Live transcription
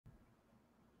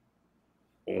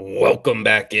Welcome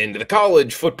back into the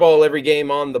College Football Every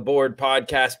Game on the Board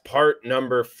podcast, part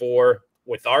number 4,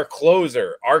 with our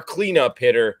closer, our cleanup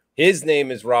hitter. His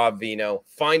name is Rob Veno.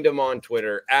 Find him on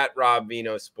Twitter at Rob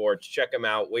Veno Sports. Check him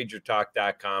out,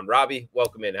 WagerTalk.com. Robbie,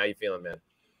 welcome in. How you feeling, man?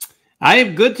 I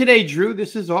am good today, Drew.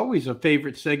 This is always a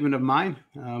favorite segment of mine.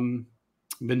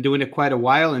 Been doing it quite a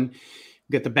while and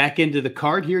got the back end of the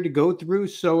card here to go through.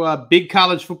 So big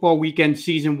college football weekend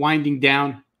season winding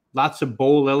down. Lots of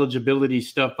bowl eligibility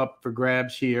stuff up for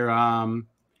grabs here.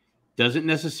 Doesn't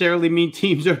necessarily mean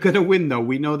teams are going to win, though.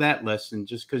 We know that lesson.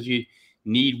 Just because you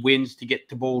need wins to get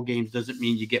to bowl games doesn't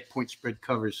mean you get point spread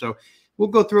covers. So we'll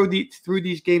go through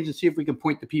these games and see if we can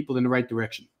point the people in the right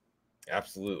direction.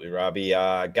 Absolutely, Robbie.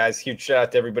 Guys, huge shout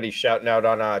out to everybody shouting out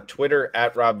on Twitter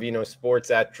at Rob Veno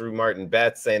Sports, at Drew Martin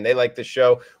Betts, saying they like the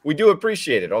show. We do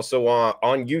appreciate it. Also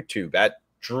on YouTube at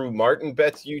Drew Martin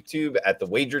Betts YouTube, at the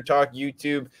WagerTalk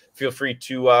YouTube. Feel free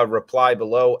to reply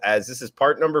below, as this is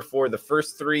part number 4. The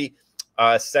first 3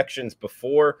 sections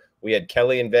before, we had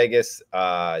Kelly in Vegas,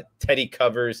 Teddy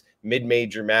covers,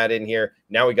 mid-major Matt in here.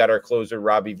 Now we got our closer,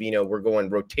 Robbie Veno. We're going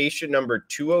rotation number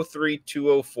 203,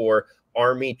 204,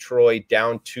 Army, Troy,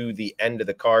 down to the end of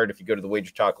the card. If you go to the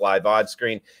WagerTalk live odds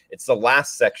screen, it's the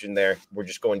last section there. We're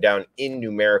just going down in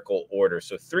numerical order.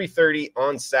 So 3:30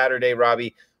 on Saturday,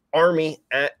 Robbie. Army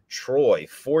at Troy,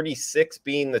 46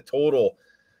 being the total.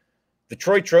 The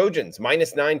Troy Trojans,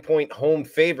 minus 9-point home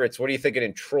favorites. What are you thinking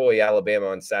in Troy, Alabama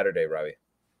on Saturday, Robbie?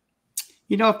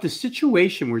 You know, if the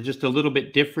situation were just a little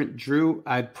bit different, Drew,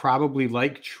 I'd probably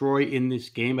like Troy in this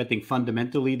game. I think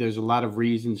fundamentally there's a lot of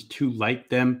reasons to like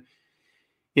them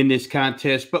in this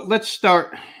contest. But let's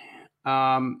start,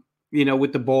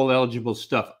 with the bowl eligible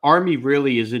stuff. Army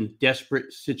really is in a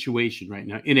desperate situation right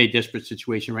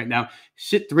now.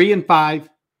 Sit 3-5,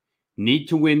 need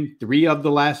to win 3 of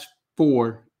the last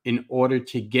 4 in order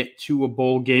to get to a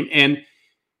bowl game. And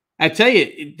I tell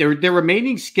you, their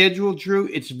remaining schedule, Drew,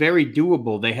 it's very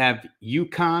doable. They have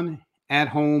UConn at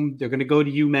home. They're going to go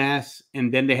to UMass,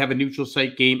 and then they have a neutral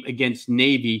site game against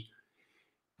Navy.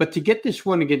 But to get this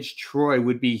one against Troy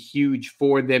would be huge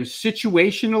for them.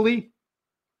 Situationally,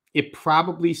 it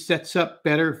probably sets up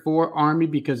better for Army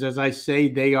because, as I say,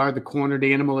 they are the cornered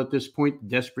animal at this point,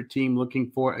 desperate team looking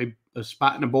for a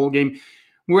spot in a bowl game.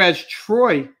 Whereas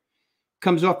Troy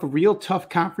comes off a real tough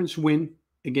conference win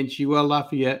against UL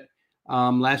Lafayette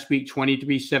last week,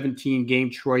 23-17 game.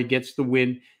 Troy gets the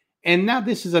win. And now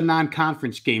this is a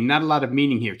non-conference game. Not a lot of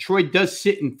meaning here. Troy does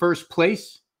sit in first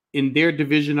place in their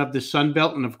division of the Sun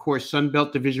Belt. And, of course, Sun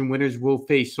Belt division winners will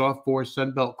face off for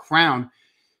Sun Belt crown.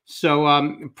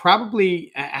 So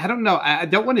probably, I don't know. I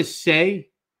don't want to say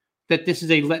that this is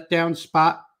a letdown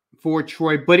spot for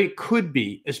Troy, but it could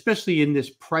be, especially in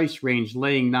this price range,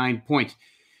 laying 9 points.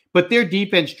 But their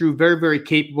defense, Drew, very, very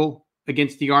capable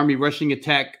against the Army rushing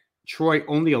attack. Troy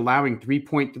only allowing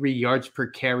 3.3 yards per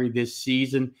carry this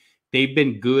season. They've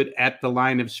been good at the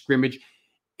line of scrimmage.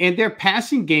 And their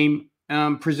passing game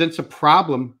presents a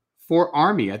problem for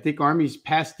Army. I think Army's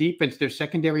pass defense, their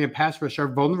secondary and pass rush are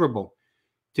vulnerable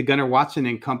to Gunnar Watson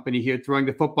and company here throwing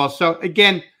the football. So,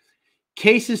 again,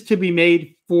 cases to be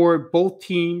made for both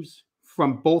teams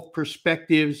from both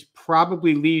perspectives.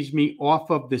 Probably leaves me off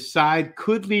of the side.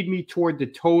 Could lead me toward the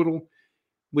total,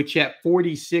 which at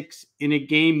 46 in a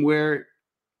game where,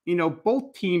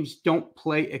 both teams don't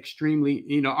play extremely,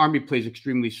 Army plays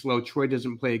extremely slow. Troy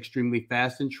doesn't play extremely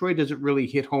fast, and Troy doesn't really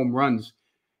hit home runs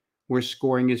where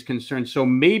scoring is concerned. So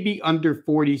maybe under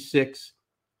 46.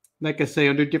 Like I say,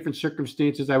 under different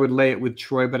circumstances, I would lay it with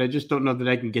Troy, but I just don't know that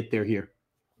I can get there here.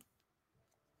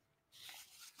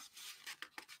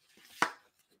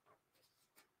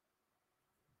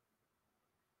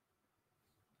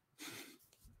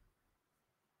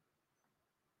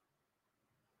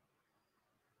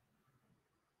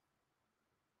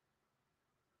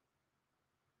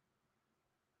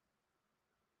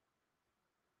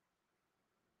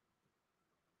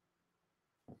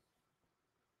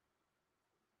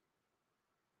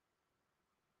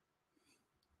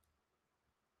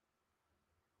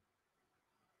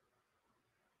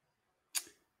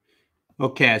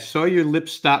 Okay, I saw your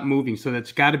lips stop moving, so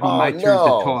that's got to be my turn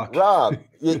to talk. Rob,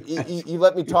 you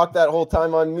let me talk that whole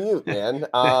time on mute, man.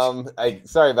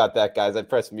 Sorry about that, guys. I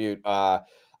pressed mute.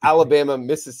 Alabama,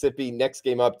 Mississippi, next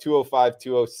game up, 205,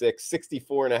 206,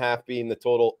 64.5 being the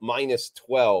total, minus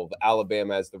 12.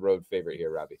 Alabama as the road favorite here,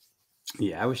 Robbie.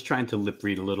 Yeah, I was trying to lip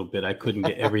read a little bit. I couldn't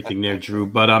get everything there, Drew.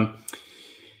 But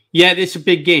yeah, it's a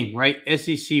big game, right?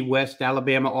 SEC West,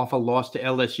 Alabama off a loss to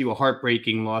LSU, a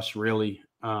heartbreaking loss, really,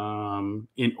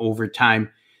 in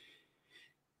overtime.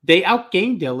 They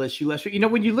outgained LSU last week.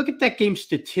 When you look at that game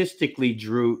statistically,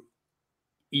 Drew,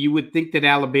 you would think that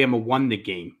Alabama won the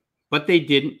game, but they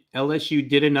didn't. LSU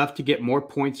did enough to get more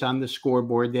points on the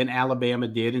scoreboard than Alabama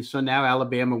did. And so now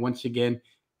Alabama, once again,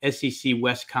 SEC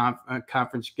West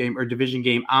conference game or division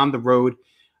game on the road.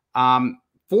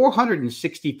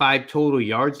 465 total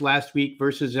yards last week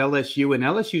versus LSU, and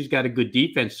LSU's got a good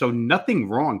defense. So nothing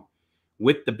wrong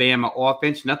with the Bama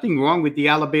offense, nothing wrong with the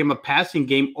Alabama passing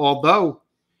game. Although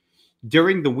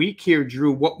during the week here,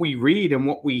 Drew, what we read and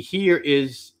what we hear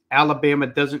is Alabama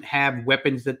doesn't have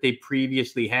weapons that they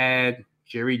previously had.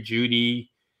 Jerry Jeudy,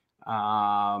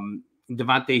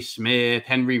 Devontae Smith,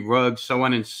 Henry Ruggs, so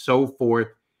on and so forth.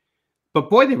 But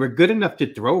boy, they were good enough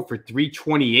to throw for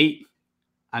 328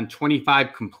 on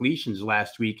 25 completions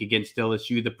last week against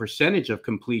LSU. The percentage of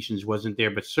completions wasn't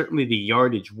there, but certainly the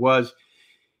yardage was.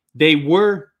 They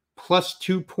were plus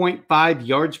 2.5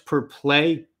 yards per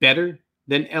play better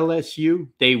than LSU.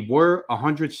 They were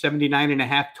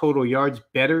 179.5 total yards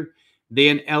better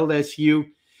than LSU.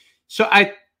 So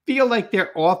I feel like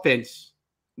their offense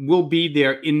will be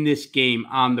there in this game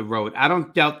on the road. I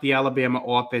don't doubt the Alabama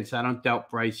offense. I don't doubt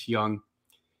Bryce Young.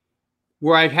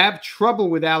 Where I have trouble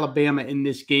with Alabama in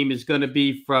this game is going to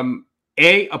be from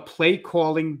a play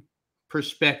calling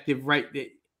perspective, right?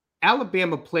 The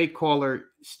Alabama play caller,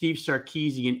 Steve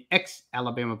Sarkisian,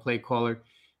 ex-Alabama play caller,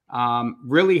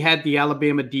 really had the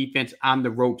Alabama defense on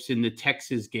the ropes in the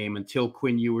Texas game until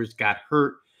Quinn Ewers got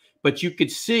hurt. But you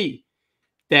could see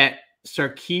that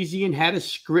Sarkisian had a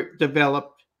script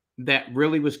developed that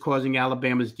really was causing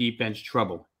Alabama's defense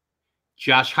trouble.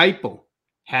 Josh Heupel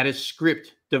had a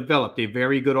script developed, a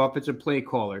very good offensive play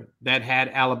caller that had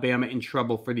Alabama in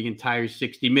trouble for the entire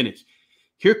 60 minutes.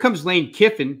 Here comes Lane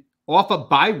Kiffin off a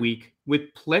bye week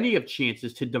with plenty of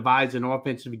chances to devise an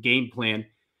offensive game plan.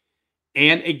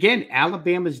 And again,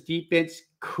 Alabama's defense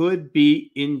could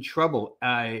be in trouble.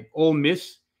 Ole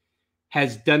Miss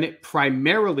has done it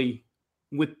primarily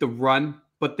with the run,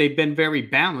 but they've been very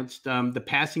balanced. The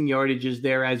passing yardage is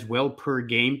there as well per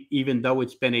game, even though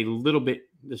it's been a little bit,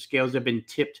 the scales have been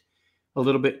tipped a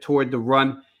little bit toward the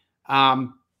run.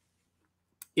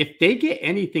 If they get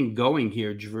anything going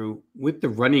here, Drew, with the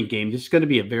running game, this is going to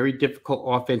be a very difficult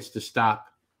offense to stop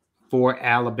for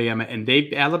Alabama. And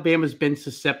Alabama's been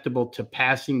susceptible to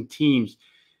passing teams.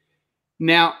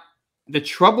 Now, the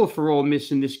trouble for Ole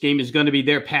Miss in this game is going to be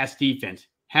their pass defense.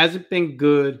 Hasn't been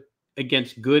good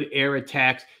against good air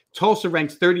attacks. Tulsa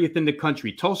ranks 30th in the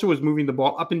country. Tulsa was moving the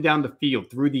ball up and down the field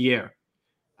through the air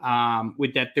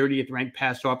with that 30th ranked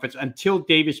pass offense until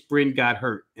Davis Brin got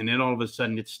hurt. And then all of a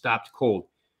sudden it stopped cold.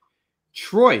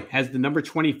 Troy has the number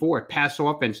 24 pass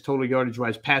offense, total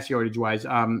yardage-wise, pass yardage-wise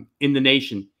in the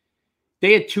nation.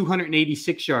 They had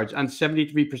 286 yards on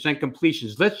 73%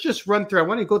 completions. Let's just run through. I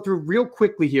want to go through real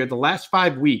quickly here the last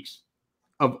 5 weeks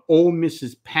of Ole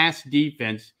Miss's pass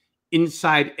defense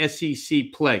inside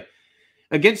SEC play.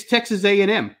 Against Texas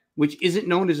A&M, which isn't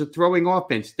known as a throwing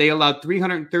offense, they allowed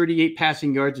 338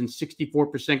 passing yards and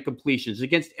 64% completions.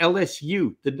 Against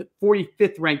LSU, the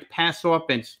 45th ranked pass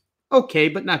offense, okay,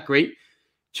 but not great.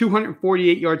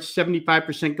 248 yards,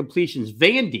 75% completions.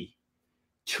 Vandy,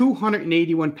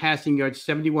 281 passing yards,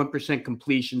 71%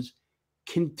 completions.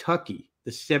 Kentucky,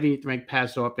 the 70th ranked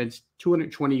pass offense,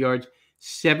 220 yards,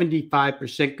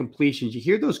 75% completions. You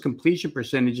hear those completion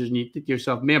percentages and you think to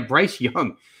yourself, man, Bryce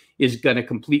Young is going to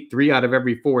complete 3 out of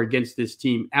every 4 against this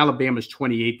team. Alabama's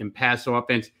 28th in pass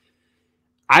offense.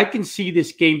 I can see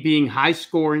this game being high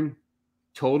scoring.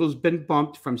 Total's been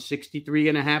bumped from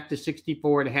 63.5 to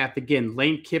 64.5. Again,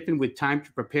 Lane Kiffin with time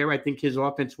to prepare. I think his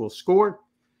offense will score.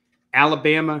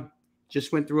 Alabama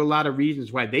just went through a lot of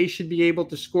reasons why they should be able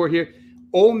to score here.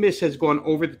 Ole Miss has gone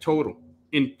over the total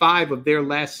in 5 of their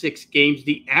last 6 games.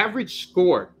 The average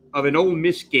score of an Ole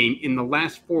Miss game in the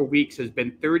last 4 weeks has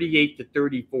been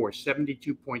 38-34,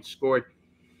 72 points scored.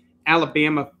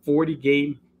 Alabama, 40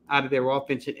 game out of their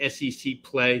offense in SEC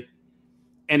play.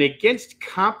 And against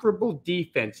comparable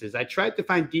defenses, I tried to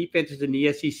find defenses in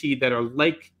the SEC that are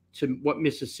like to what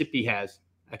Mississippi has.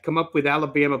 I come up with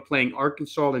Alabama playing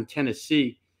Arkansas and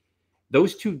Tennessee.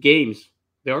 Those 2 games,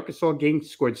 the Arkansas game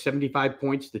scored 75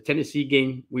 points. The Tennessee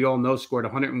game, we all know, scored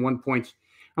 101 points.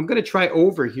 I'm going to try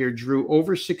over here, Drew,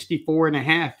 over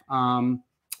 64.5.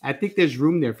 I think there's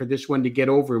room there for this one to get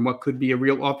over in what could be a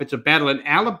real offensive battle. And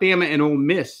Alabama and Ole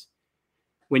Miss,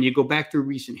 when you go back through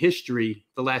recent history,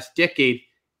 the last decade,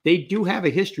 they do have a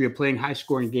history of playing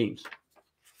high-scoring games.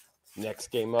 Next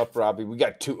game up, Robbie, we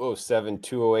got 207,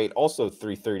 208, also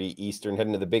 3:30 Eastern,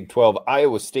 heading to the Big 12,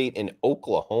 Iowa State and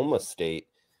Oklahoma State.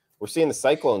 We're seeing the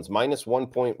Cyclones -1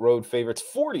 point road favorites,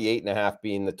 48.5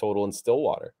 being the total in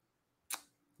Stillwater.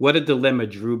 What a dilemma,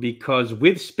 Drew, because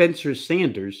with Spencer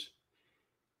Sanders,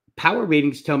 Power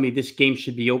ratings tell me this game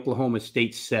should be Oklahoma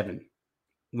State 7.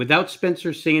 Without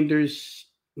Spencer Sanders,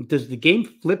 does the game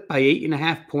flip by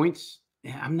 8.5 points?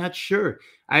 I'm not sure.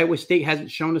 Iowa State hasn't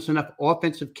shown us enough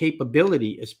offensive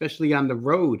capability, especially on the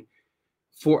road,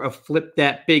 for a flip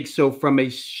that big. So from a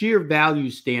sheer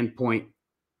value standpoint,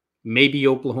 maybe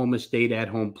Oklahoma State at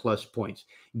home plus points.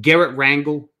 Garrett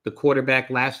Rangel, the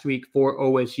quarterback last week for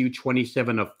OSU,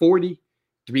 27 of 40,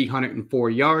 304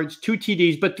 yards, 2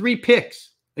 TDs, but 3 picks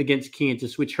against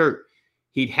Kansas, which hurt.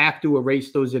 He'd have to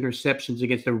erase those interceptions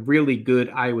against a really good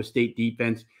Iowa State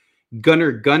defense.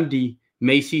 Gunnar Gundy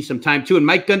may see some time too. And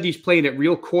Mike Gundy's playing it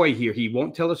real coy here. He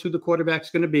won't tell us who the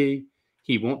quarterback's going to be.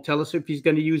 He won't tell us if he's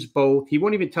going to use both. He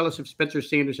won't even tell us if Spencer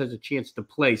Sanders has a chance to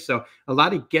play. So a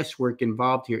lot of guesswork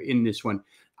involved here in this one.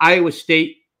 Iowa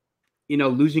State,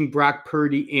 losing Brock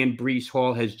Purdy and Breece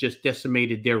Hall has just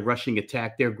decimated their rushing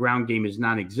attack. Their ground game is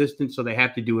non-existent, so they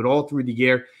have to do it all through the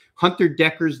air. Hunter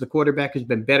Deckers, the quarterback, has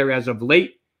been better as of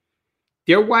late.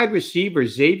 Their wide receiver,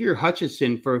 Xavier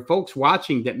Hutchinson, for folks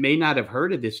watching that may not have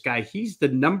heard of this guy, he's the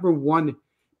number 1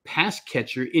 pass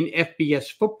catcher in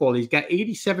FBS football. He's got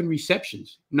 87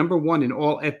 receptions, number 1 in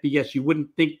all FBS. You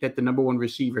wouldn't think that the number 1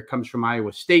 receiver comes from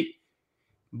Iowa State,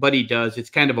 but he does.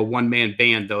 It's kind of a one-man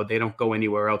band, though. They don't go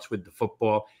anywhere else with the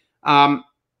football.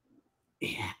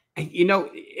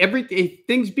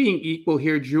 Things being equal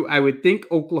here, Drew, I would think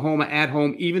Oklahoma at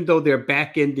home, even though their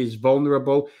back end is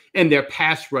vulnerable and their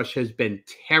pass rush has been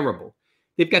terrible.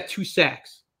 They've got 2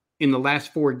 sacks in the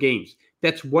last 4 games.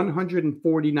 That's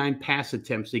 149 pass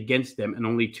attempts against them and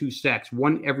only 2 sacks,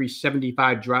 1 every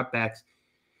 75 dropbacks.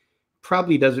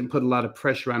 Probably doesn't put a lot of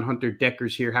pressure on Hunter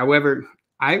Deckers here. However,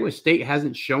 Iowa State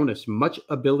hasn't shown us much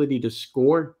ability to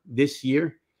score this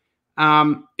year.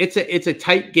 It's a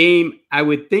tight game. I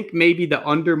would think maybe the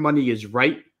under money is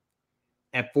right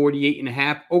at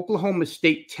 48.5. Oklahoma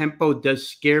State tempo does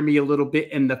scare me a little bit.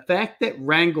 And the fact that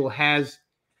Rangel has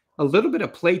a little bit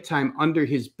of playtime under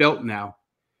his belt now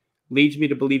leads me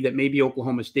to believe that maybe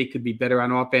Oklahoma State could be better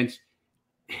on offense.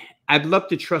 I'd love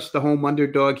to trust the home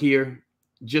underdog here.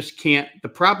 Just can't. The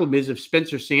problem is if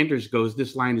Spencer Sanders goes,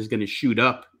 this line is going to shoot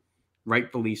up,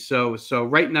 rightfully so. So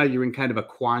right now you're in kind of a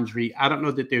quandary. I don't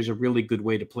know that there's a really good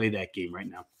way to play that game right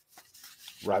now.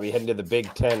 Robbie, heading to the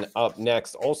Big Ten up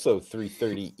next. Also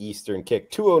 3:30 Eastern kick.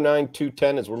 209,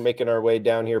 210 as we're making our way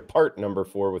down here. Part number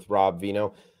 4 with Rob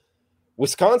Veno.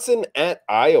 Wisconsin at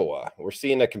Iowa. We're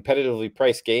seeing a competitively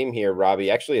priced game here, Robbie.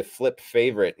 Actually a flip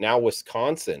favorite. Now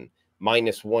Wisconsin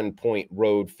 -1 point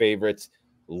road favorites.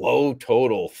 Low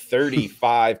total,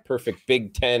 35. Perfect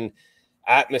Big Ten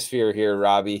atmosphere here,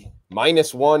 Robbie.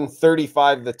 -1,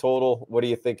 35 the total. What are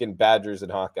you thinking, Badgers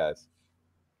and Hawkeyes?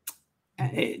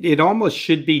 It almost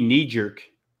should be knee-jerk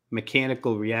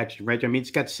mechanical reaction, right? I mean,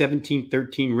 it's got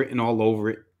 17-13 written all over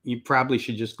it. You probably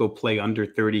should just go play under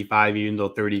 35, even though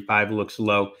 35 looks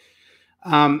low.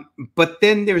 But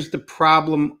then there's the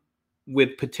problem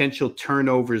with potential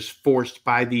turnovers forced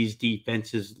by these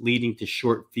defenses leading to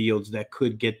short fields that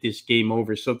could get this game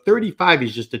over. So 35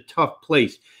 is just a tough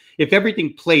place. If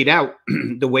everything played out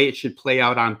the way it should play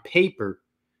out on paper,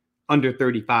 under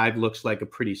 35 looks like a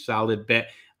pretty solid bet.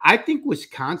 I think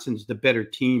Wisconsin's the better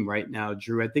team right now,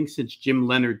 Drew. I think since Jim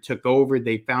Leonard took over,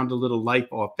 they found a little life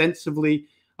offensively.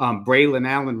 Braylon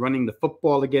Allen running the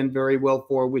football again very well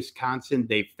for Wisconsin.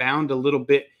 They found a little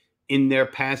bit in their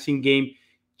passing game.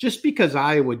 Just because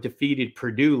Iowa defeated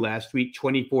Purdue last week,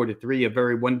 24-3, a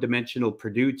very one-dimensional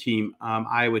Purdue team,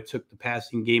 Iowa took the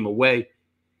passing game away.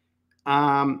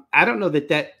 I don't know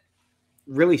that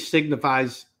really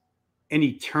signifies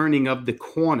any turning of the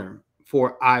corner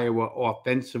for Iowa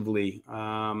offensively.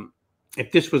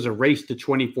 If this was a race to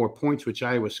 24 points, which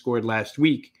Iowa scored last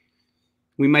week,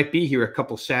 we might be here a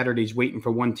couple Saturdays waiting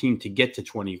for one team to get to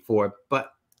 24.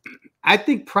 But I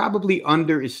think probably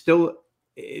under is still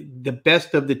the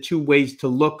best of the 2 ways to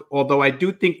look, although I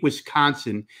do think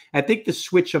Wisconsin, I think the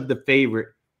switch of the favorite,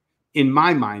 in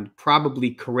my mind,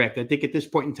 probably correct. I think at this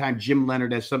point in time, Jim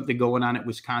Leonard has something going on at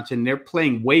Wisconsin. They're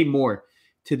playing way more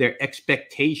to their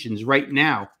expectations right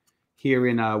now here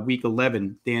in week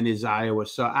 11 than is Iowa.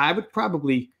 So I would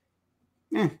probably,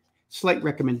 slight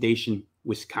recommendation,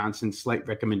 Wisconsin, slight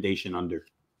recommendation under.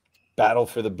 Battle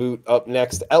for the boot up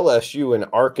next. LSU and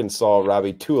Arkansas,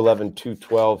 Robbie, 211,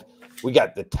 212. We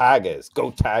got the Tigers. Go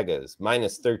Tigers.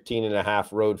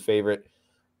 -13.5 road favorite.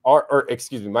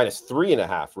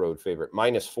 -3.5 road favorite.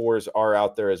 -4s are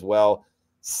out there as well.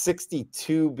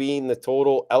 62 being the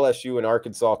total. LSU and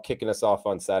Arkansas kicking us off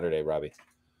on Saturday, Robbie.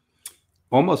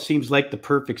 Almost seems like the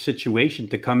perfect situation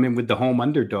to come in with the home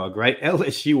underdog, right?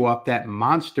 LSU off that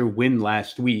monster win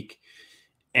last week.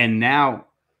 And now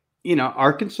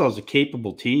Arkansas is a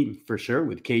capable team for sure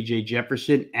with KJ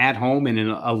Jefferson at home and an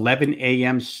 11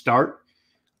 a.m. start.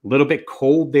 A little bit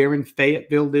cold there in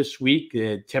Fayetteville this week.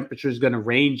 The temperature is going to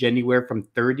range anywhere from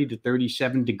 30 to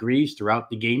 37 degrees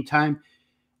throughout the game time.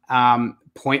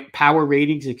 Power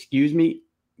ratings,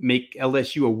 make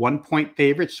LSU a 1-point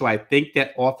favorite. So I think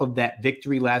that off of that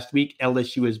victory last week,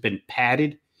 LSU has been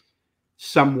padded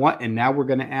somewhat. And now we're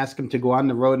going to ask them to go on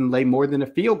the road and lay more than a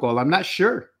field goal. I'm not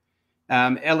sure.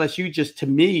 LSU, just to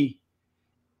me,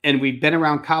 and we've been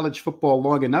around college football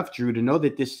long enough, Drew, to know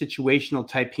that this situational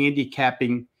type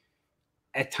handicapping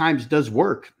at times does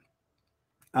work.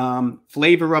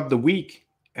 Flavor of the week,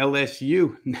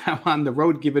 LSU, now on the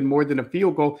road, given more than a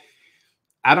field goal.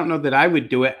 I don't know that I would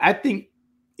do it. I think,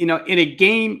 in a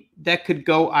game that could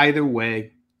go either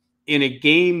way, in a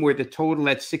game where the total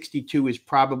at 62 is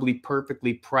probably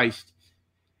perfectly priced,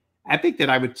 I think that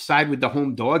I would side with the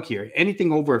home dog here.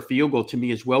 Anything over a field goal to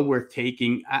me is well worth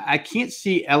taking. I can't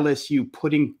see LSU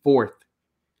putting forth.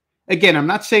 Again, I'm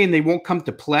not saying they won't come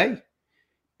to play,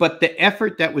 but the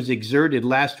effort that was exerted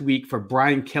last week for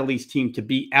Brian Kelly's team to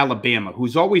beat Alabama,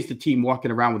 who's always the team walking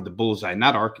around with the bullseye,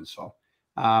 not Arkansas.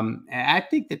 I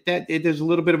think that there's a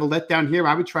little bit of a letdown here.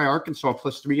 I would try Arkansas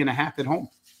plus 3.5 at home.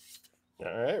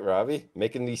 All right, Robbie,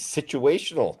 making the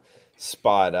situational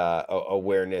spot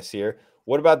awareness here.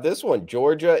 What about this one?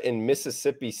 Georgia and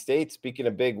Mississippi State. Speaking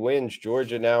of big wins,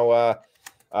 Georgia now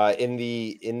in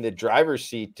the driver's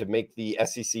seat to make the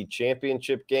SEC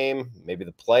championship game, maybe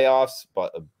the playoffs,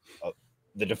 but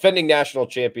the defending national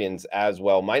champions as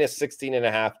well. Minus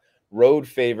 16.5 road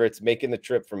favorites making the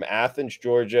trip from Athens,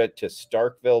 Georgia to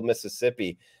Starkville,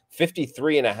 Mississippi.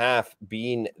 53.5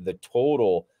 being the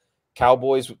total.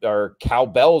 Cowbells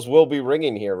will be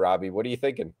ringing here, Robbie. What are you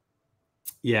thinking?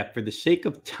 Yeah, for the sake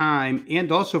of time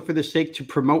and also for the sake to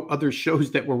promote other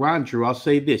shows that we're on, Drew, I'll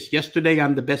say this. Yesterday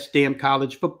on the Best Damn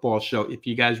College Football Show, if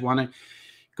you guys want to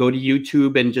go to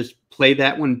YouTube and just play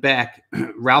that one back,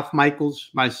 Ralph Michaels,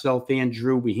 myself, and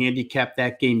Drew, we handicapped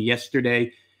that game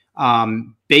yesterday.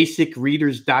 Basic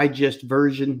Reader's Digest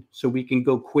version, so we can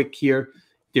go quick here.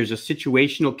 There's a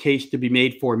situational case to be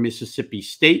made for Mississippi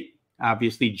State.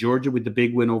 Obviously, Georgia with the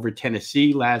big win over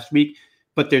Tennessee last week.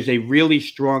 But there's a really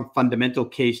strong fundamental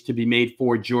case to be made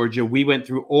for Georgia. We went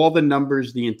through all the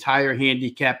numbers, the entire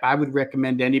handicap. I would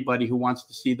recommend anybody who wants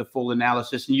to see the full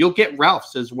analysis, and you'll get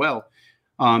Ralph's as well.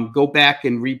 Go back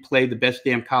and replay the Best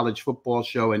Damn College Football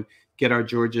Show and get our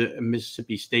Georgia and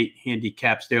Mississippi State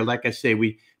handicaps there. Like I say,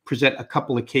 we present a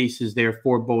couple of cases there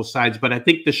for both sides, but I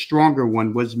think the stronger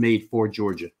one was made for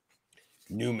Georgia.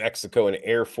 New Mexico and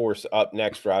Air Force up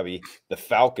next, Robbie. The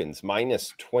Falcons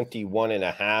minus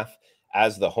 21.5.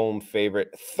 as the home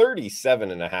favorite,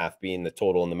 37.5 being the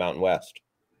total in the Mountain West.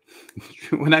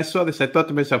 When I saw this, I thought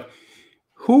to myself,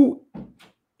 who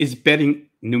is betting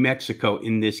New Mexico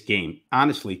in this game?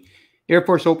 Honestly, Air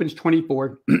Force opens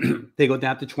 24. They go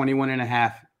down to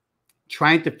 21.5.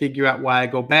 Trying to figure out why. I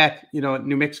go back.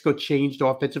 New Mexico changed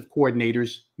offensive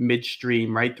coordinators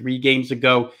midstream, right? 3 games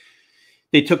ago.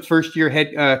 They took first-year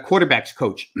head quarterbacks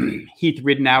coach, Heath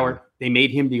Ridenour. They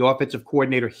made him the offensive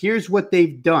coordinator. Here's what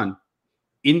they've done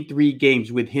in 3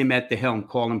 games with him at the helm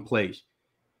calling plays.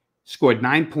 Scored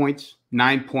 9 points,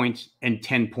 9 points, and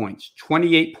 10 points.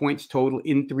 28 points total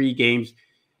in 3 games,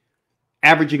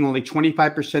 averaging only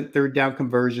 25% third down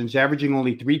conversions, averaging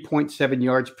only 3.7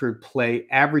 yards per play,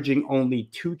 averaging only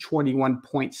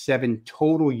 221.7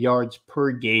 total yards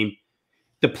per game.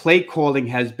 The play calling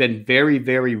has been very,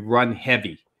 very run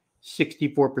heavy.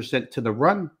 64% to the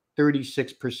run,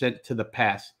 36% to the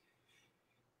pass.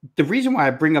 The reason why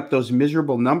I bring up those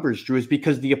miserable numbers, Drew, is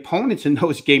because the opponents in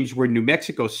those games were New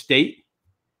Mexico State,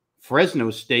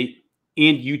 Fresno State,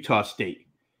 and Utah State.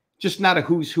 Just not a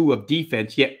who's who of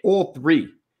defense, yet all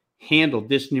 3 handled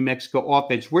this New Mexico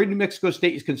offense. Where New Mexico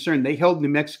State is concerned, they held New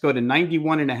Mexico to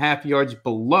 91.5 yards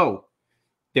below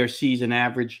their season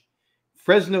average.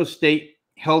 Fresno State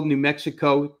held New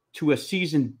Mexico to a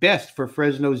season best for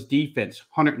Fresno's defense,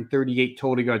 138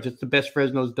 total yards. It's the best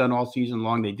Fresno's done all season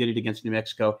long. They did it against New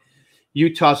Mexico.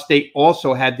 Utah State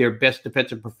also had their best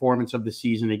defensive performance of the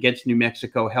season against New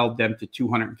Mexico, held them to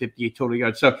 258 total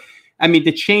yards. So, I mean,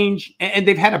 the change, and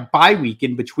they've had a bye week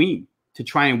in between to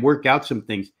try and work out some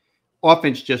things.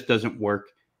 Offense just doesn't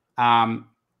work.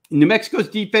 New Mexico's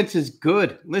defense is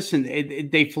good. Listen,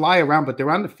 they fly around, but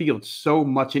they're on the field so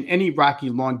much, and any Rocky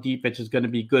Long defense is going to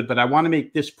be good. But I want to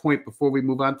make this point before we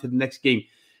move on to the next game.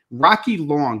 Rocky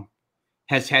Long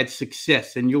has had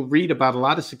success, and you'll read about a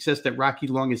lot of success that Rocky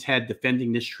Long has had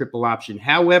defending this triple option.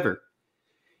 However,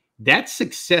 that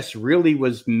success really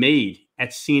was made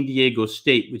at San Diego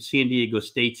State with San Diego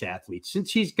State's athletes.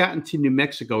 Since he's gotten to New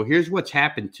Mexico, here's what's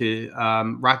happened to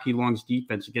Rocky Long's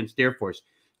defense against Air Force.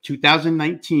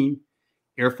 2019,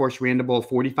 Air Force ran the ball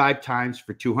 45 times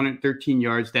for 213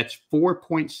 yards. That's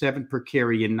 4.7 per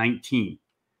carry in 19.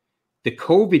 The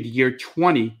COVID year,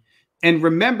 20. And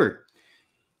remember,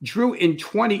 Drew, in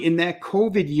 20, in that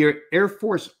COVID year, Air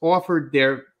Force offered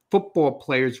their football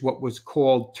players what was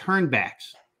called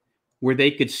turnbacks, where they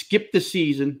could skip the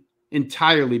season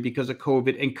entirely because of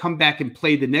COVID and come back and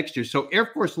play the next year. So Air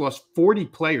Force lost 40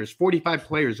 players, 45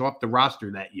 players off the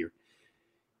roster that year.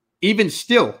 Even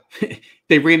still,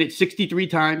 they ran it 63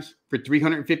 times for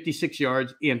 356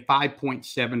 yards and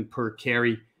 5.7 per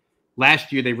carry.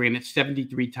 Last year, they ran it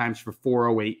 73 times for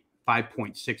 408,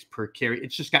 5.6 per carry.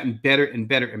 It's just gotten better and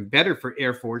better and better for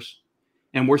Air Force,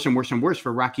 and worse and worse and worse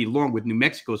for Rocky Long with New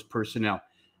Mexico's personnel.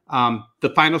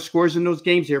 The final scores in those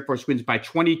games, Air Force wins by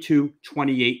 22,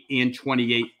 28, and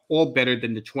 28, all better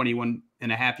than the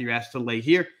 21.5 you're asked to lay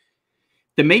here.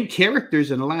 The main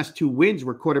characters in the last two wins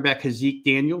were quarterback Hazik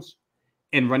Daniels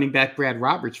and running back Brad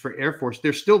Roberts for Air Force.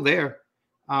 They're still there.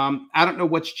 I don't know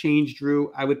what's changed,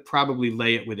 Drew. I would probably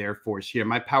lay it with Air Force here.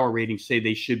 My power ratings say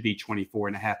they should be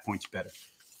 24.5 points better.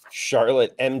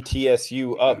 Charlotte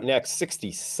MTSU up next,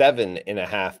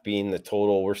 67.5 being the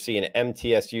total. We're seeing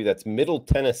MTSU, that's Middle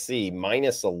Tennessee,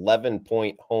 minus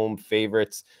 11-point home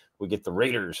favorites. We get the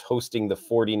Raiders hosting the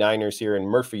 49ers here in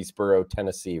Murfreesboro,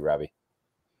 Tennessee, Robbie.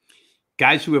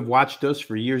 Guys who have watched us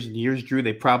for years and years, Drew,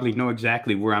 they probably know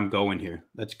exactly where I'm going here.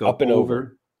 Let's go up and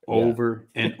over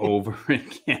and over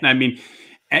again. I mean,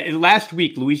 last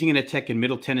week, Louisiana Tech and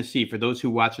Middle Tennessee, for those who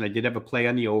watch, and I did have a play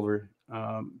on the over,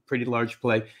 pretty large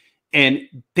play, and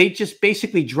they just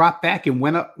basically dropped back and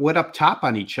went up top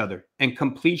on each other, and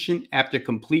completion after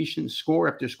completion,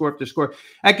 score after score after score.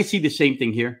 I could see the same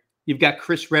thing here. You've got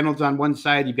Chris Reynolds on one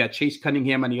side. You've got Chase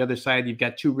Cunningham on the other side. You've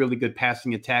got two really good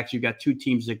passing attacks. You've got two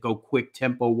teams that go quick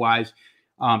tempo-wise.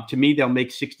 To me, they'll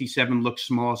make 67 look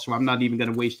small, so I'm not even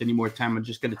going to waste any more time. I'm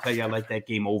just going to tell you I like that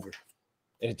game over.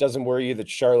 And it doesn't worry you that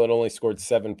Charlotte only scored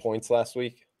 7 points last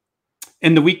week?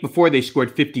 And the week before, they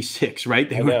scored 56, right?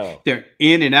 They're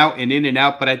in and out and in and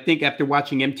out. But I think after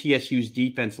watching MTSU's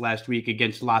defense last week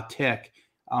against La Tech,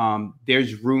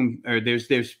 there's room, or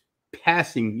there's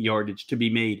passing yardage to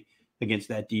be made against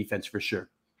that defense for sure.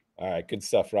 All right, good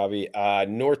stuff, Robbie.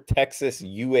 North Texas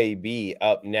UAB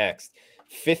up next.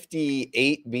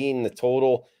 58 being the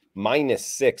total, minus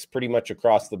 6 pretty much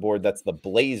across the board. That's the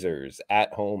Blazers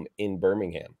at home in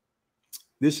Birmingham.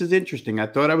 This is interesting. I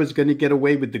thought I was going to get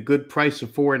away with the good price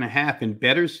of 4.5, and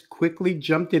bettors quickly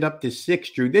jumped it up to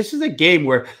 6, Drew. This is a game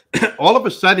where all of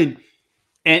a sudden,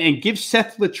 and give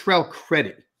Seth Luttrell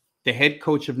credit, the head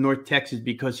coach of North Texas,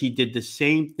 because he did the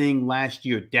same thing last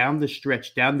year down the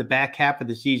stretch, down the back half of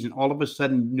the season. All of a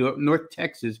sudden, North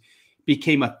Texas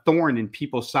became a thorn in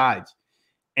people's sides.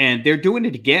 And they're doing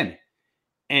it again.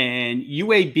 And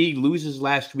UAB loses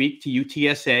last week to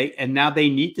UTSA, and now they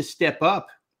need to step up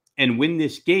and win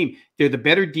this game. They're the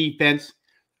better defense.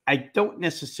 I don't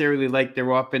necessarily like their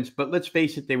offense, but let's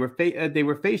face it, they were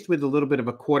faced with a little bit of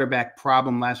a quarterback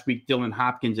problem last week. Dylan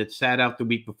Hopkins had sat out the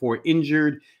week before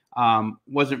injured.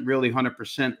 Wasn't really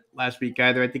 100% last week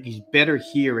either. I think he's better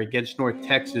here against North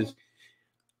Texas.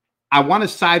 I want to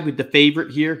side with the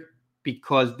favorite here,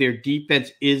 because their defense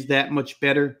is that much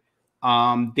better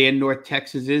than North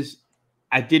Texas is.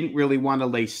 I didn't really want to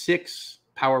lay 6.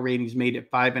 Power ratings made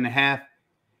it 5.5.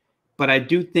 But I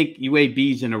do think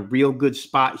UAB is in a real good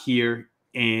spot here.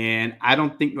 And I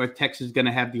don't think North Texas is going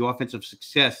to have the offensive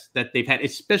success that they've had,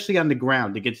 especially on the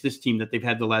ground against this team that they've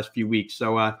had the last few weeks.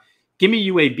 So give me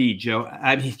UAB,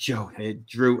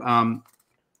 Drew,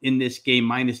 in this game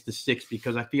minus the 6,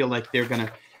 because I feel like they're going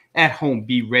to, at home,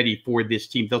 be ready for this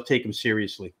team. They'll take them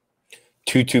seriously.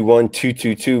 221,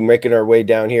 222, making our way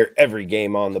down here. Every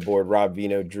game on the board. Rob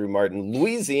Veno, Drew Martin.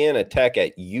 Louisiana Tech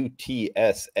at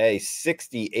UTSA,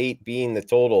 68 being the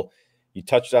total. You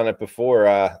touched on it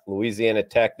before. Louisiana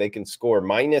Tech, they can score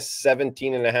minus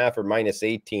 17.5 or minus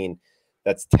 18.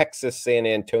 That's Texas San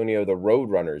Antonio. The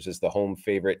Roadrunners is the home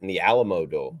favorite in the Alamo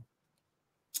Dome.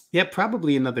 Yeah,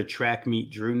 probably another track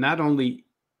meet, Drew. Not only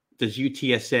does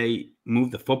UTSA move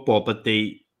the football, but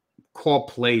they call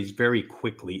plays very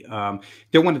quickly.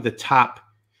 They're one of the top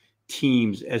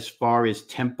teams as far as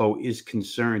tempo is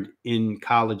concerned in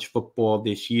college football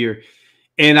this year.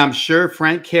 And I'm sure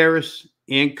Frank Harris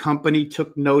and company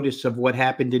took notice of what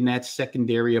happened in that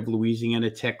secondary of Louisiana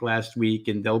Tech last week,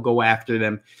 and they'll go after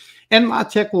them. And La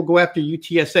Tech will go after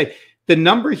UTSA. The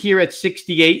number here at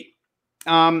 68,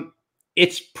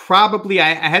 It's probably,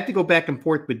 I had to go back and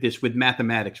forth with this with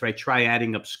mathematics, right? Try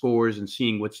adding up scores and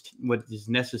seeing what is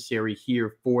necessary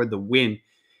here for the win.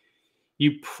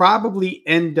 You probably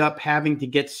end up having to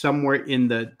get somewhere in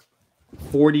the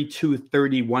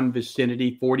 42-31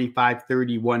 vicinity,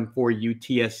 45-31 for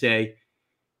UTSA.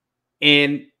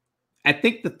 And I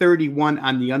think the 31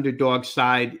 on the underdog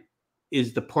side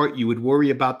is the part you would worry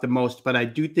about the most, but I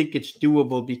do think it's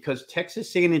doable because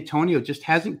Texas San Antonio just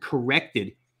hasn't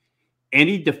corrected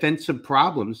any defensive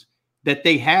problems that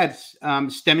they had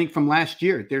stemming from last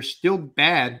year. They're still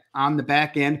bad on the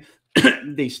back end.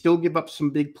 They still give up some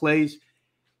big plays.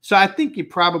 So I think you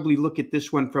probably look at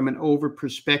this one from an over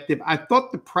perspective. I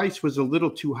thought the price was a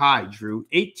little too high, Drew.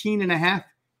 18.5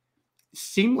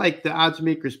 seemed like the odds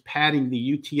makers padding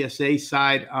the UTSA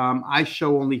side. I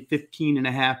show only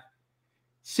 15.5.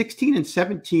 16 and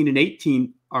 17 and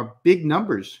 18 are big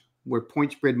numbers where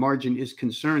point spread margin is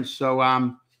concerned.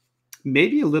 So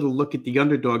maybe a little look at the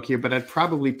underdog here, but I'd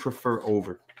probably prefer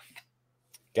over.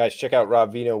 Guys, check out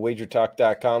Rob Veno,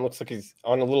 WagerTalk.com. Looks like he's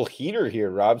on a little heater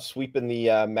here, Rob, sweeping the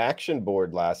Maction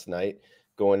board last night,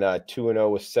 going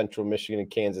 2-0 with Central Michigan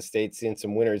and Kansas State, seeing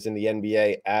some winners in the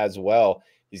NBA as well.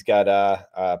 He's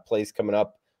got plays coming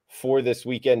up for this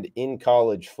weekend in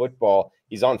college football.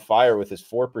 He's on fire with his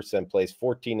 4% plays,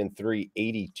 14 and 3,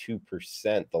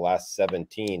 82% the last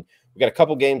 17. We got a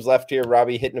couple games left here,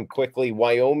 Robbie, hitting them quickly.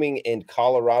 Wyoming and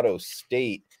Colorado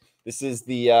State. This is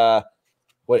the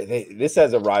this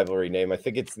has a rivalry name. I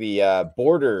think it's the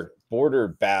border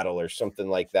battle or something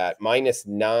like that.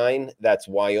 -9. That's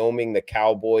Wyoming, the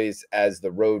Cowboys as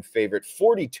the road favorite.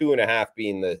 42.5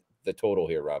 being the total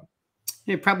here, Rob.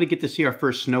 You probably get to see our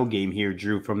first snow game here,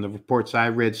 Drew. From the reports I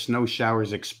read, snow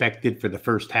showers expected for the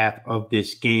first half of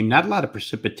this game. Not a lot of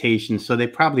precipitation, so they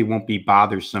probably won't be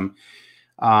bothersome.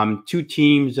 Two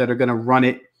teams that are going to run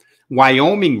it.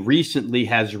 Wyoming recently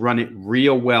has run it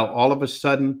real well. All of a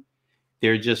sudden,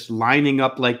 they're just lining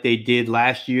up like they did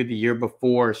last year, the year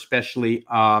before, especially,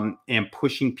 and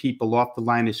pushing people off the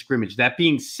line of scrimmage. That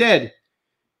being said,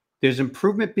 there's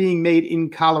improvement being made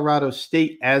in Colorado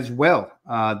State as well.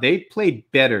 They played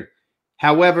better.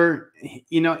 However,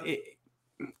 you know,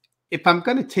 if I'm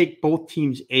going to take both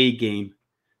teams' A game,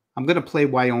 I'm going to play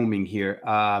Wyoming here.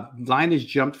 Line has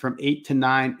jumped from 8 to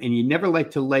 9, and you never like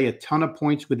to lay a ton of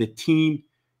points with a team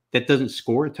that doesn't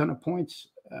score a ton of points.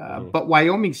 But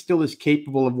Wyoming still is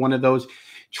capable of one of those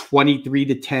 23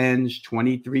 to 10s,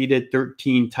 23 to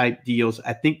 13 type deals.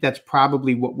 I think that's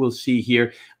probably what we'll see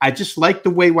here. I just like the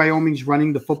way Wyoming's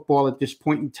running the football at this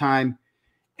point in time.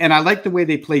 And I like the way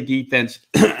they play defense.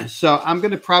 So I'm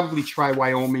going to probably try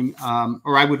Wyoming,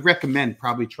 or I would recommend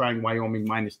probably trying Wyoming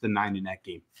minus the 9 in that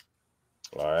game.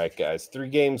 All right, guys, 3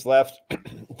 games left.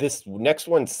 This next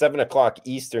one's 7 o'clock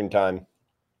Eastern time.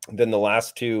 Then the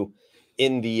last 2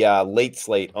 in the late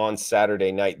slate on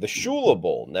Saturday night. The Shula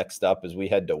Bowl next up as we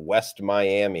head to West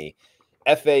Miami.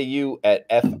 FAU at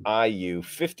FIU,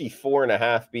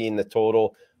 54.5 being the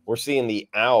total. We're seeing the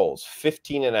Owls,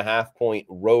 15.5 point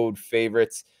road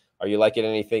favorites. Are you liking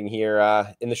anything here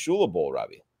in the Shula Bowl,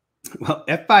 Robbie? Well,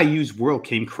 FIU's world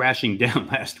came crashing down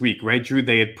last week, right, Drew?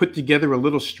 They had put together a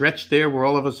little stretch there where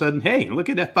all of a sudden, hey, look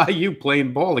at FIU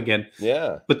playing ball again.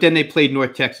 Yeah. But then they played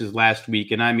North Texas last week,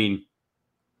 and I mean,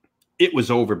 it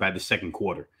was over by the second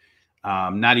quarter.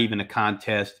 Not even a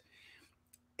contest.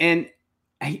 And,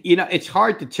 you know, it's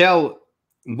hard to tell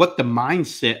what the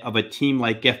mindset of a team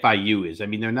like FIU is. I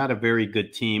mean, they're not a very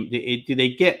good team. Do they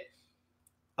get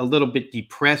a little bit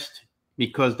depressed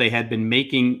because they had been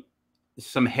making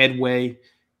some headway,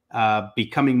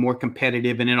 becoming more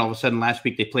competitive, and then all of a sudden last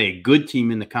week they play a good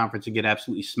team in the conference and get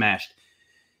absolutely smashed?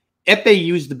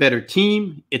 FAU's the better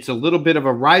team. It's a little bit of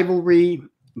a rivalry,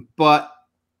 but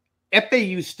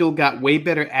FAU still got way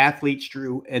better athletes,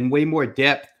 Drew, and way more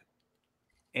depth.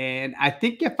 And I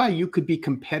think FIU could be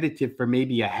competitive for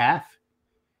maybe a half,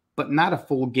 but not a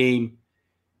full game.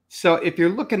 So if you're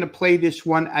looking to play this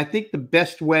one, I think the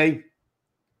best way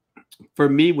for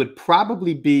me would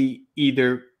probably be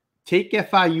either take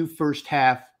FIU first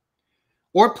half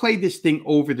or play this thing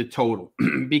over the total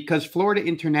because Florida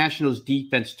International's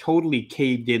defense totally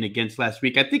caved in against last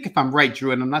week. I think if I'm right,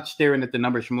 Drew, and I'm not staring at the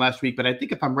numbers from last week, but I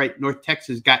think if I'm right, North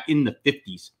Texas got in the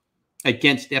 50s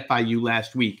against FIU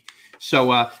last week.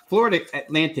 So Florida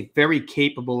Atlantic, very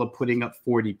capable of putting up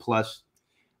 40 plus.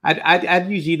 I'd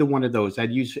use either one of those.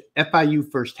 I'd use FIU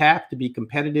first half to be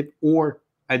competitive, or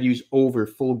I'd use over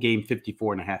full game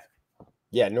 54.5.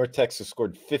 Yeah, North Texas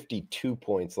scored 52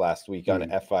 points last week on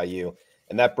FIU,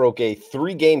 and that broke a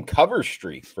 3-game cover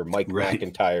streak for Mike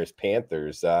McIntyre's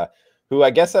Panthers, who I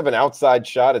guess have an outside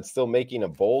shot at still making a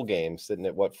bowl game, sitting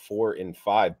at what,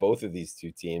 4-5, both of these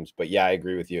two teams. But yeah, I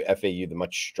agree with you. FAU, the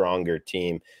much stronger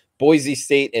team. Boise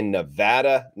State and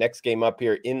Nevada, next game up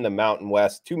here in the Mountain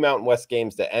West. 2 Mountain West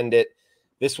games to end it.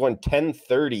 This one,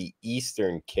 10:30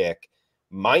 Eastern kick,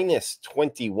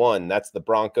 -21. That's the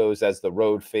Broncos as the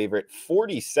road favorite.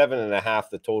 47.5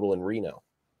 the total in Reno.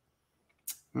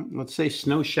 Let's say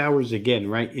snow showers again,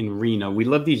 right, in Reno. We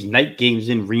love these night games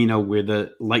in Reno where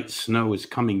the light snow is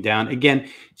coming down. Again,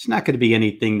 it's not going to be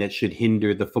anything that should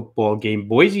hinder the football game.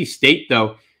 Boise State,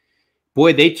 though,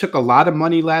 boy, they took a lot of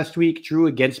money last week, Drew,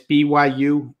 against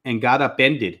BYU and got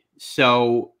upended.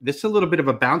 So this is a little bit of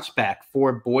a bounce back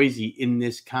for Boise in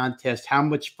this contest. How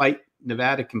much fight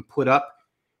Nevada can put up,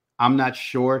 I'm not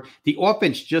sure. The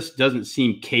offense just doesn't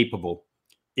seem capable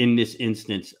in this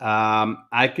instance.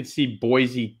 I could see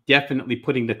Boise definitely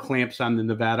putting the clamps on the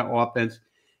Nevada offense.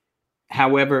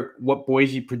 However, what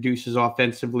Boise produces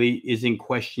offensively is in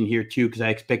question here too, because I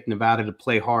expect Nevada to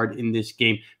play hard in this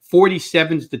game.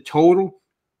 47 is the total.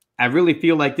 I really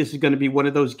feel like this is going to be one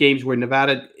of those games where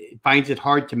Nevada finds it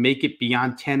hard to make it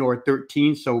beyond 10 or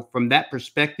 13. So from that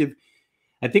perspective,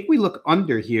 I think we look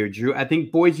under here, Drew. I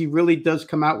think Boise really does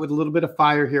come out with a little bit of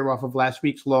fire here off of last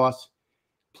week's loss.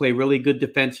 Play really good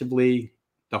defensively.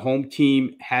 The home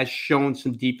team has shown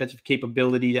some defensive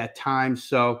capability at times.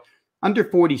 So under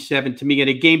 47 to me in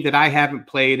a game that I haven't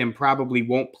played and probably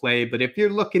won't play. But if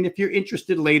you're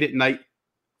interested late at night,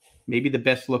 maybe the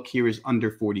best look here is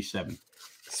under 47.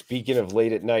 Speaking of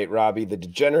late at night, Robbie, the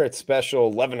Degenerate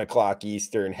Special, 11 o'clock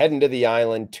Eastern, heading to the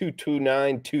island,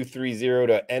 229-230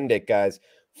 to end it, guys,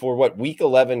 for what, Week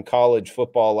 11 college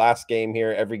football, last game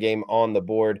here, every game on the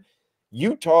board.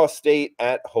 Utah State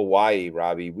at Hawaii,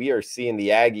 Robbie. We are seeing the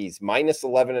Aggies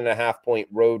 -11.5 point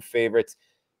road favorites,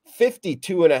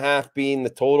 52.5 being the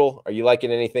total. Are you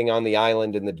liking anything on the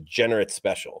island in the Degenerate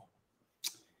Special?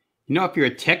 You know, if you're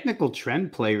a technical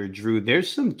trend player, Drew,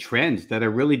 there's some trends that are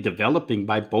really developing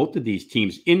by both of these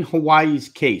teams. In Hawaii's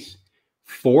case,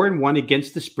 4-1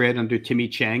 against the spread under Timmy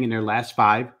Chang in their last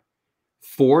 5,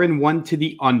 4-1 to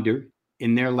the under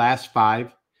in their last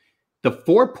 5. The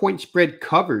 4-point spread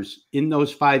covers in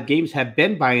those 5 games have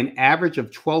been by an average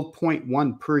of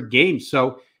 12.1 per game.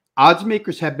 So odds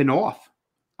makers have been off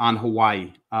on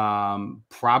Hawaii,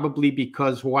 probably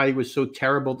because Hawaii was so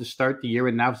terrible to start the year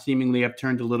and now seemingly have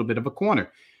turned a little bit of a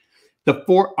corner. The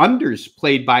 4 unders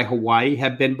played by Hawaii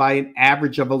have been by an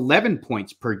average of 11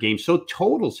 points per game. So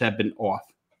totals have been off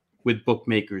with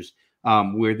bookmakers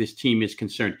where this team is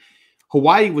concerned.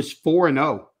 Hawaii was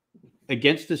 4-0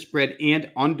 against the spread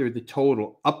and under the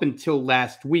total up until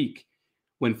last week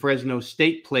when Fresno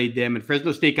State played them. And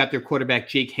Fresno State got their quarterback,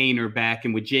 Jake Haener, back.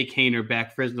 And with Jake Haener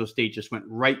back, Fresno State just went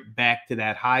right back to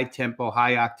that high-tempo,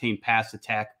 high-octane pass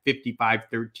attack,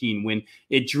 55-13 win.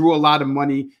 It drew a lot of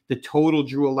money. The total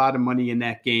drew a lot of money in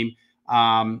that game.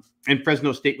 And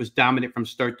Fresno State was dominant from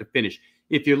start to finish.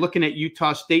 If you're looking at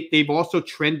Utah State, they've also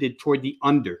trended toward the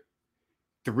under.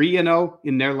 3-0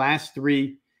 in their last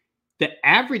 3. The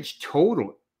average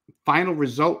total final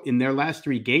result in their last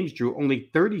 3 games, Drew,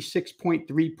 only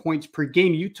 36.3 points per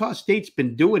game. Utah State's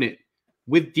been doing it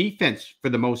with defense for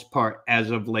the most part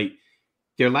as of late.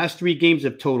 Their last 3 games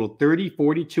have totaled 30,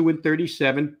 42, and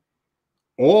 37,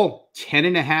 all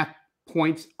 10.5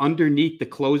 points underneath the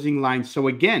closing line. So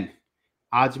again,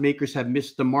 odds makers have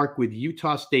missed the mark with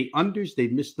Utah State unders.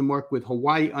 They've missed the mark with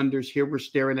Hawaii unders. Here we're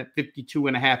staring at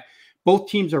 52.5. Both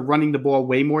teams are running the ball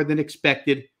way more than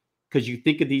expected, because you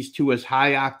think of these two as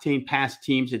high-octane pass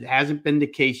teams. It hasn't been the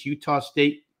case. Utah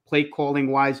State, play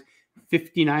calling-wise,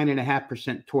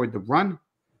 59.5% toward the run,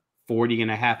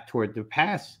 40.5% toward the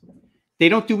pass. They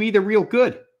don't do either real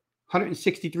good.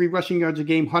 163 rushing yards a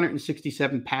game,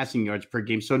 167 passing yards per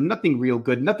game. So nothing real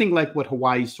good. Nothing like what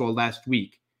Hawaii saw last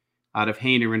week out of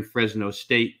Haener and Fresno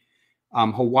State.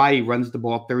 Hawaii runs the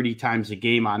ball 30 times a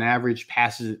game on average,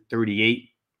 passes at 38.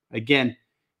 Again,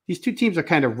 these two teams are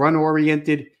kind of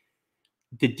run-oriented.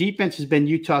 The defense has been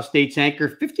Utah State's anchor,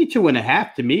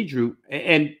 52.5 to me, Drew.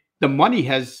 And the money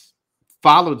has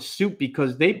followed suit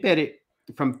because they bet it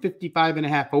from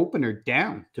 55.5 opener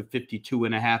down to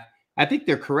 52.5. I think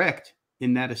they're correct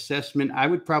in that assessment. I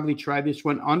would probably try this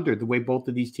one under the way both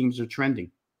of these teams are trending.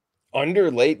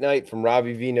 Under late night from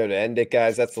Robbie Veno to end it,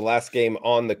 guys. That's the last game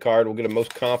on the card. We'll get a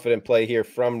most confident play here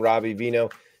from Robbie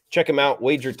Veno. Check him out,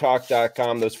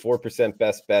 WagerTalk.com. Those 4%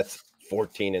 best bets,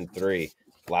 14-3.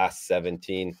 Last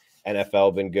 17.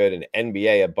 NFL been good, and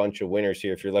NBA a bunch of winners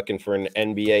here. If you're looking for an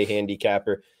NBA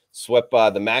handicapper, swept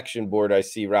the Maction board. I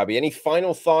see, Robbie. Any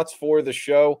final thoughts for the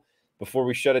show before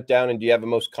we shut it down? And do you have a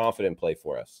most confident play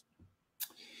for us?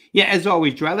 Yeah, as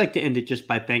always, Drew, I like to end it just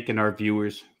by thanking our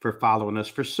viewers for following us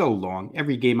for so long.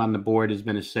 Every game on the board has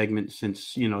been a segment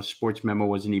since, Sports Memo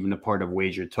wasn't even a part of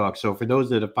Wager Talk. So for those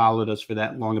that have followed us for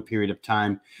that long a period of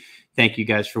time, thank you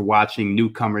guys for watching.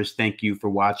 Newcomers, thank you for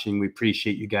watching. We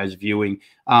appreciate you guys viewing.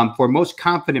 For most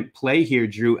confident play here,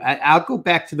 Drew, I'll go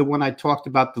back to the one I talked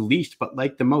about the least, but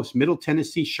like the most. Middle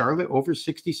Tennessee, Charlotte, over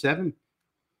 67.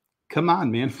 Come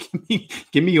on, man.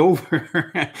 Give me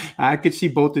over. I could see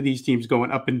both of these teams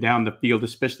going up and down the field,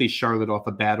 especially Charlotte off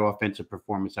a bad offensive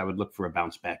performance. I would look for a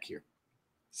bounce back here.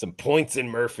 Some points in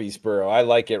Murfreesboro. I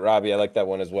like it, Robbie. I like that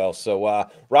one as well. So,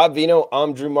 Rob Veno,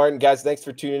 I'm Drew Martin. Guys, thanks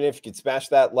for tuning in. If you could smash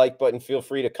that like button, feel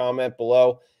free to comment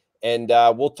below. And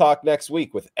we'll talk next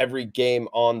week with every game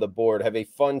on the board. Have a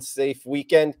fun, safe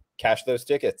weekend. Cash those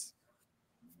tickets.